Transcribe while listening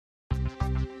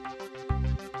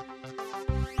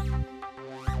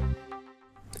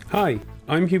Hi,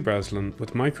 I'm Hugh Breslin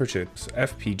with Microchip's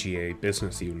FPGA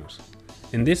business unit.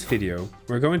 In this video,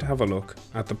 we're going to have a look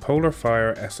at the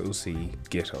PolarFire SoC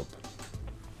GitHub.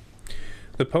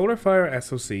 The PolarFire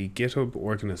SoC GitHub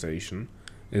organization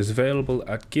is available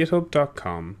at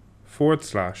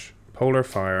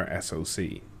github.com/PolarFire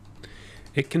SoC.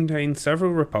 It contains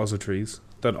several repositories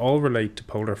that all relate to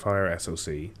PolarFire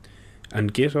SoC,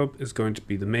 and GitHub is going to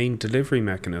be the main delivery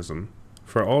mechanism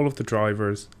for all of the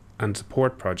drivers and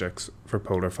support projects for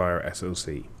PolarFire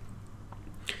SoC.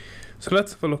 So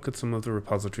let's have a look at some of the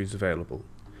repositories available.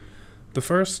 The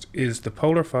first is the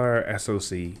PolarFire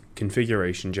SoC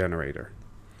configuration generator.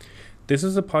 This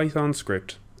is a Python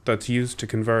script that's used to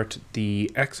convert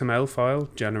the XML file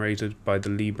generated by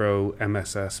the Libro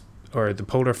MSS or the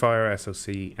PolarFire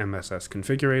SoC MSS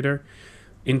configurator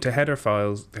into header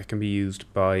files that can be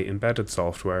used by embedded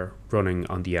software running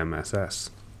on the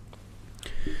MSS.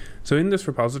 So in this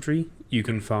repository, you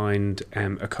can find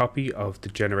a copy of the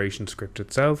generation script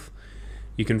itself.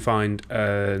 You can find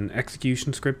an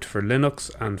execution script for Linux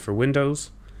and for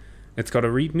Windows. It's got a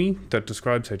README that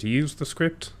describes how to use the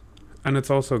script, and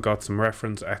it's also got some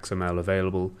reference XML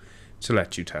available to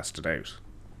let you test it out.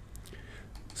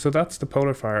 So that's the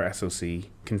PolarFire SoC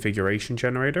configuration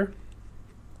generator.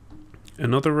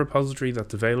 Another repository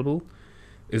that's available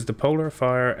is the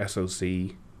PolarFire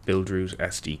SoC Buildroot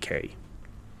SDK.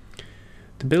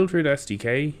 The Buildroot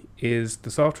SDK is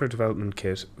the software development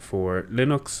kit for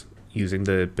Linux using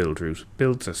the Buildroot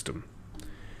build system.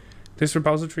 This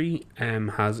repository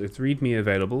has its README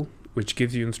available, which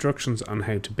gives you instructions on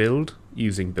how to build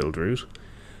using Buildroot,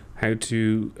 how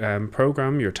to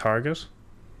program your target,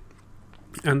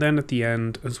 and then at the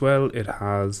end as well it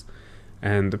has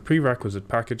the prerequisite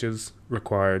packages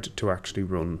required to actually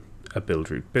run a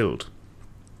Buildroot build.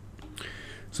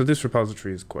 So this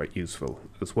repository is quite useful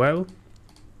as well.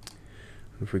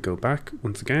 If we go back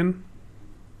once again,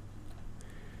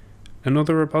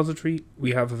 another repository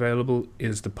we have available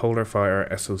is the PolarFire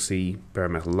SoC bare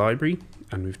metal library,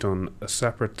 and we've done a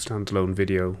separate standalone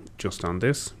video just on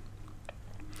this.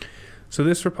 So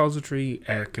this repository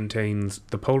contains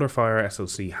the PolarFire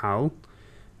SoC HAL,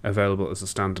 available as a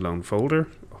standalone folder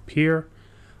up here,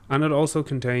 and it also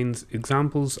contains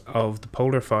examples of the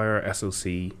PolarFire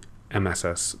SoC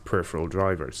MSS peripheral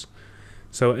drivers.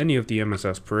 So any of the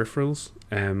MSS peripherals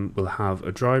will have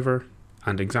a driver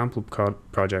and example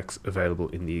projects available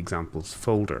in the examples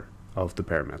folder of the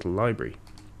bare metal library.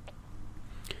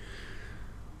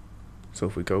 So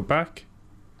if we go back,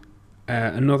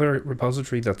 another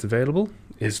repository that's available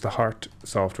is the Heart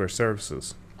Software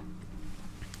Services.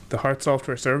 The Heart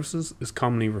Software Services is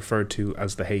commonly referred to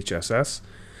as the HSS,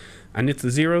 and it's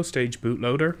a zero-stage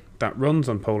bootloader that runs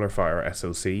on PolarFire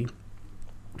SoC,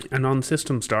 and on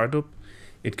system startup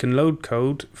it can load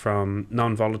code from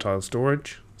non-volatile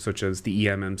storage, such as the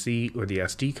eMMC or the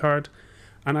SD card,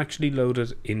 and actually load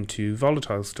it into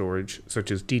volatile storage, such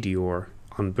as DDR,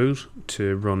 on boot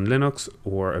to run Linux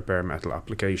or a bare metal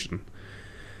application.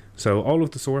 So all of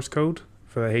the source code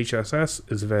for the HSS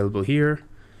is available here,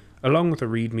 along with a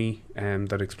README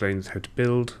that explains how to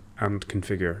build and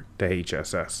configure the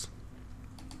HSS.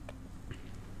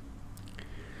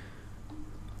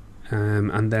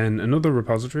 And then another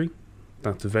repository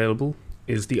that's available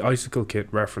is the Icicle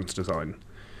Kit reference design.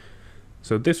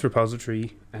 So this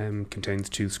repository contains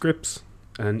two scripts,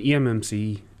 an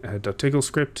eMMC.tcl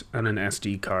script and an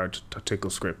SD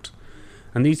card.tcl script.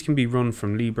 And these can be run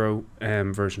from Libro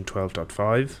version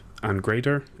 12.5 and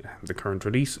greater, the current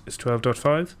release is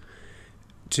 12.5,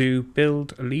 to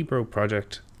build a Libro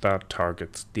project that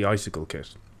targets the Icicle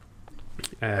Kit.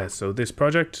 So this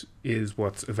project is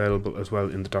what's available as well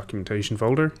in the documentation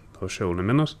folder, I'll show in a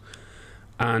minute.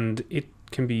 And it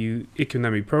can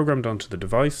then be programmed onto the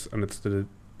device, and it's the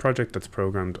project that's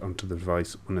programmed onto the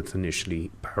device when it's initially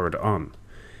powered on.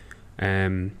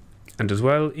 And as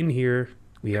well, in here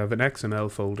we have an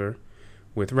XML folder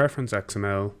with reference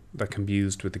XML that can be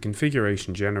used with the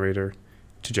configuration generator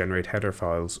to generate header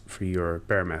files for your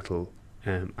bare metal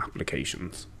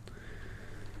applications.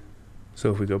 So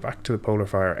if we go back to the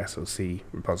PolarFire SoC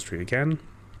repository again,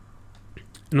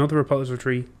 another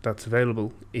repository that's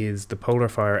available is the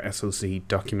PolarFire SoC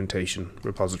documentation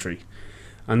repository.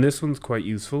 And this one's quite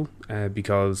useful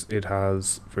because it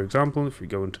has, for example, if we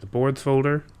go into the boards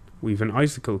folder, we have an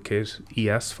Icicle Kit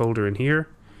ES folder in here.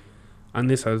 And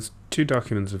this has two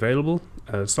documents available,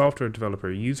 a software developer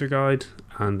user guide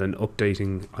and an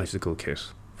updating Icicle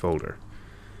Kit folder.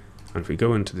 And if we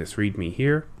go into this README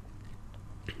here,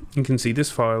 you can see this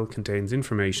file contains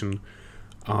information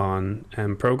on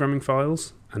programming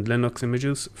files and Linux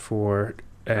images for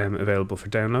available for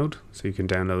download, so you can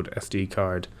download SD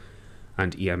card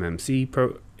and eMMC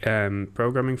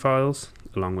programming files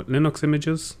along with Linux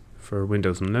images for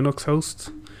Windows and Linux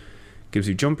hosts. Gives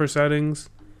you jumper settings,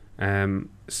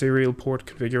 serial port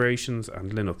configurations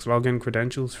and Linux login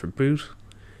credentials for boot,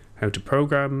 how to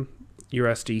program your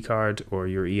SD card or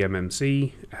your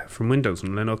eMMC from Windows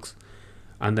and Linux,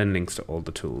 and then links to all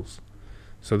the tools.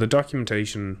 So the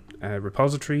documentation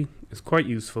repository is quite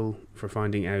useful for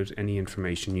finding out any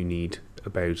information you need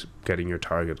about getting your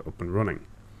target up and running.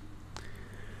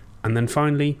 And then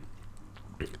finally,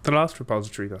 the last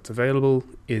repository that's available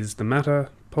is the Meta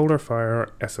PolarFire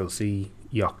SoC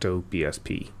Yocto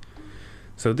BSP.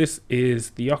 So this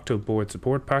is the Yocto board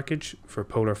support package for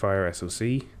PolarFire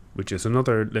SoC, which is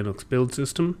another Linux build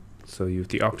system. So you have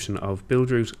the option of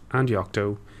Buildroot and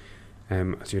Yocto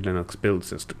as your Linux build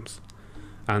systems.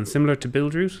 And similar to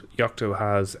Buildroot, Yocto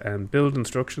has build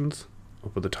instructions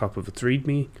up at the top of its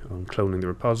README on cloning the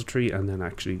repository and then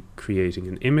actually creating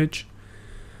an image.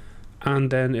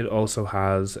 And then it also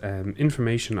has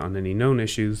information on any known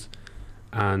issues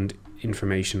and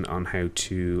information on how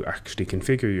to actually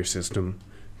configure your system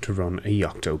to run a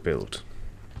Yocto build.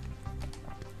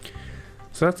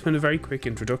 So that's been a very quick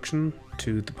introduction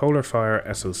to the PolarFire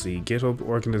SoC GitHub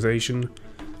organization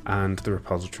and the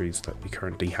repositories that we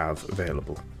currently have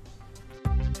available.